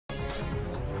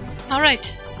Alright,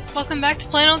 welcome back to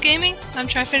Plain Old Gaming. I'm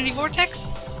Trifinity Vortex,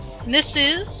 and this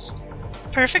is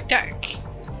Perfect Dark.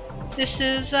 This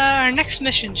is our next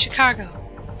mission, Chicago.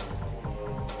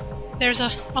 There's a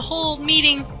whole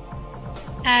meeting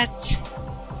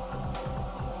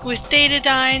with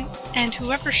Datadyne and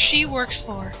whoever she works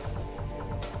for.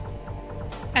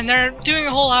 And they're doing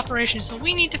a whole operation, so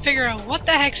we need to figure out what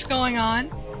the heck's going on.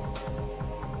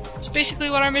 So basically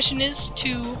what our mission is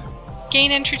to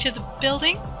gain entry to the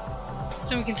building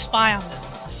so we can spy on them.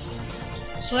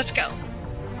 So let's go. We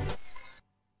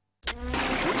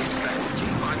expect the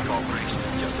G5 Corporation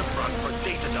is just a front for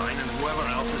Datadyne and whoever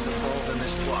else is involved in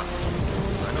this plot.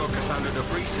 I know Cassandra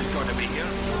DeVries is going to be here,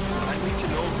 but I need to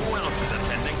know who else is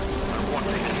attending and what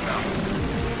they did about it.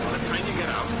 By the time you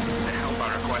get out, the help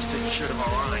I requested should have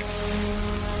arrived.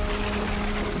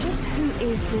 Just who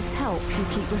is this help you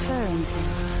keep referring to?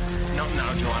 Not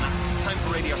now, Joanna. Time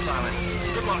for radio silence.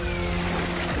 Good luck.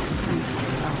 Thanks,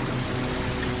 Charles.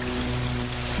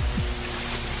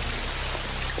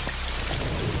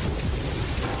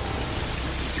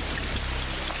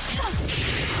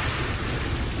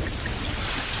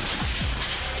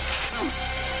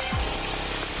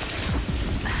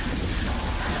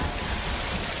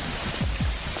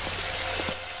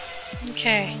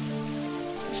 Okay.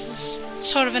 This is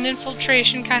sort of an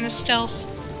infiltration kind of stealth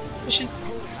mission.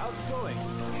 How's it going?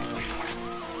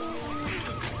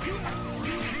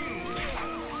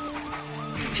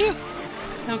 Phew!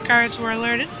 No guards were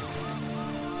alerted.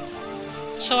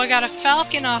 So I got a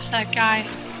Falcon off that guy,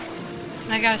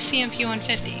 and I got a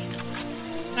CMP-150.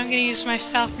 And I'm gonna use my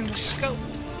Falcon to scope.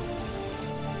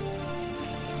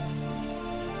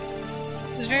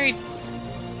 It's very...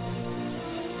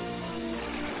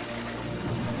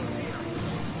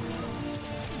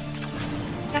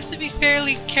 I have to be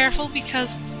fairly careful because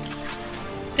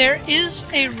there is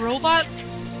a robot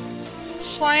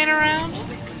flying around.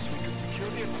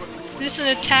 This is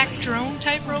an attack drone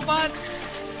type robot,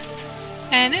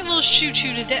 and it will shoot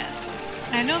you to death.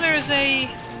 I know there's a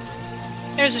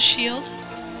shield.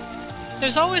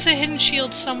 There's always a hidden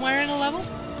shield somewhere in a level,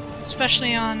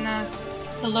 especially on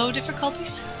the low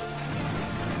difficulties.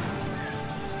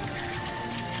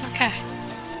 Okay.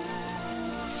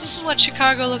 This is what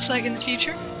Chicago looks like in the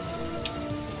future.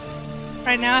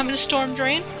 Right now I'm in a storm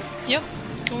drain. Yep,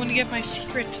 going to get my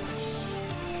secret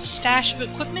stash of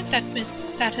equipment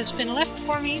that has been left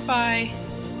for me by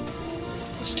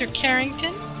Mr.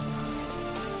 Carrington.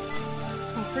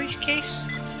 A briefcase.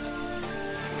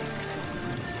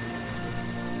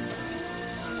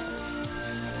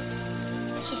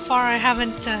 So far I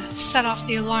haven't set off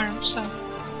the alarm, so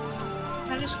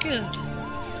that is good.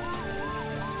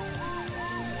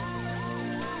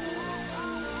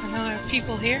 I know there are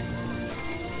people here.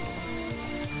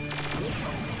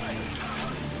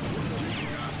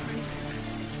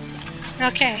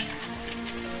 Okay.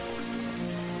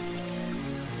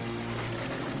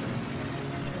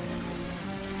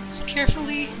 Just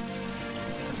carefully.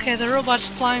 Okay, the robot's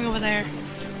flying over there.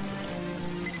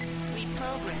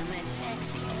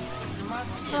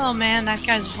 Oh man, that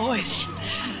guy's voice.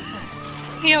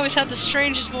 He always had the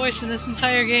strangest voice in this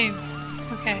entire game.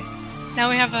 Okay,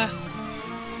 now we have a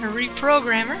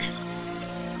reprogrammer.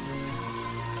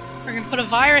 We're gonna put a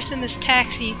virus in this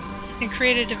taxi and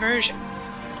create a diversion.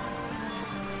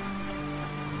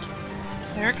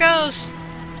 There it goes!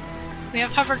 We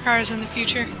have hover cars in the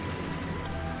future.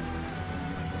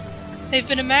 They've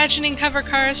been imagining hover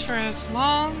cars for as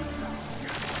long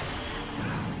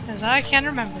as I can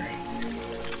remember.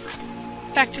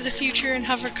 Back to the Future and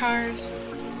hover cars.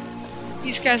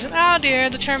 These guys, oh dear,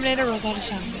 the Terminator robot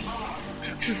is on me.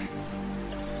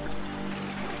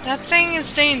 That thing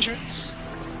is dangerous.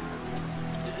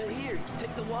 Here,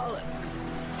 take the wallet.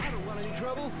 I don't want any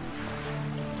trouble.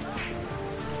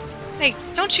 Hey,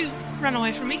 don't you run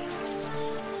away from me.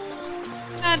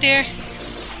 Oh dear.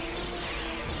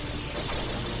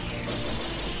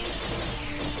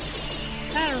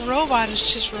 That robot is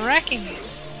just wrecking me.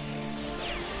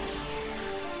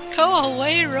 Go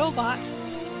away, robot.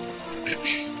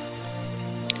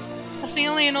 That's the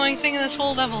only annoying thing in this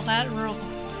whole level, that robot.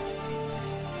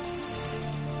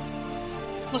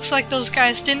 Looks like those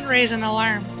guys didn't raise an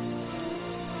alarm.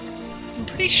 I'm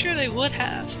pretty sure they would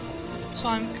have. So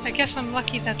I guess I'm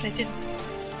lucky that they didn't.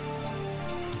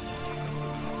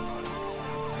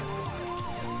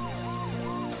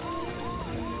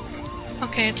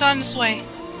 Okay, it's on its way.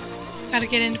 Gotta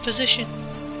get into position.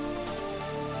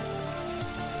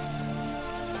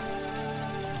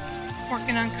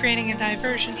 Working on creating a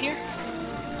diversion here.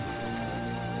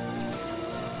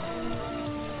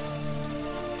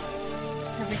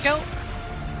 There we go.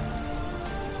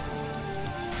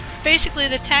 basically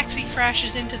the taxi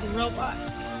crashes into the robot.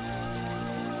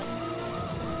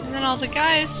 And then all the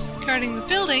guys guarding the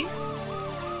building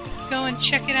go and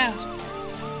check it out.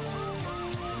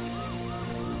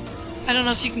 I don't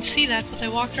know if you can see that, but they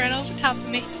walked right over top of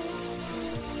me.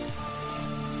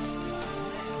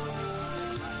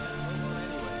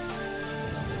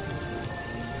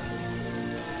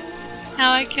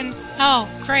 Now I can... oh,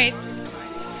 great.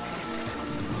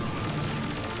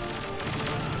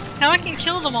 Now I can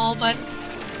kill them all, but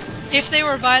if they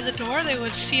were by the door, they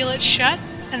would seal it shut,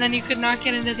 and then you could not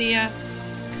get into the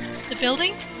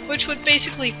building, which would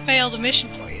basically fail the mission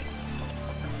for you.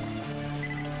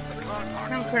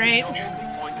 Oh, great.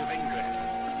 Point of ingress.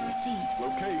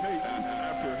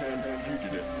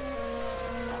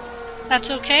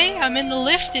 That's okay, I'm in the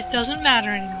lift, it doesn't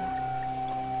matter anymore.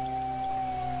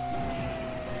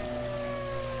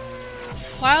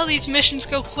 Wow, these missions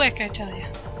go quick, I tell you.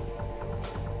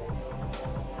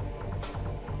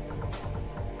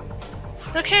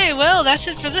 Okay, well, that's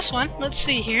it for this one. Let's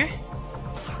see here.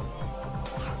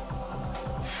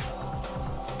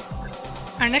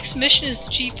 Our next mission is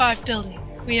the G5 building.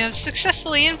 We have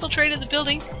successfully infiltrated the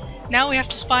building. Now we have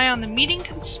to spy on the meeting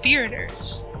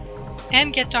conspirators.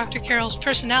 And get Dr. Carroll's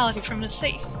personality from the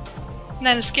safe. And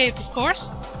then escape, of course.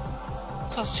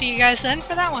 So I'll see you guys then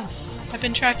for that one. I've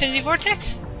been Trifinity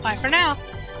Vortex. Bye for now.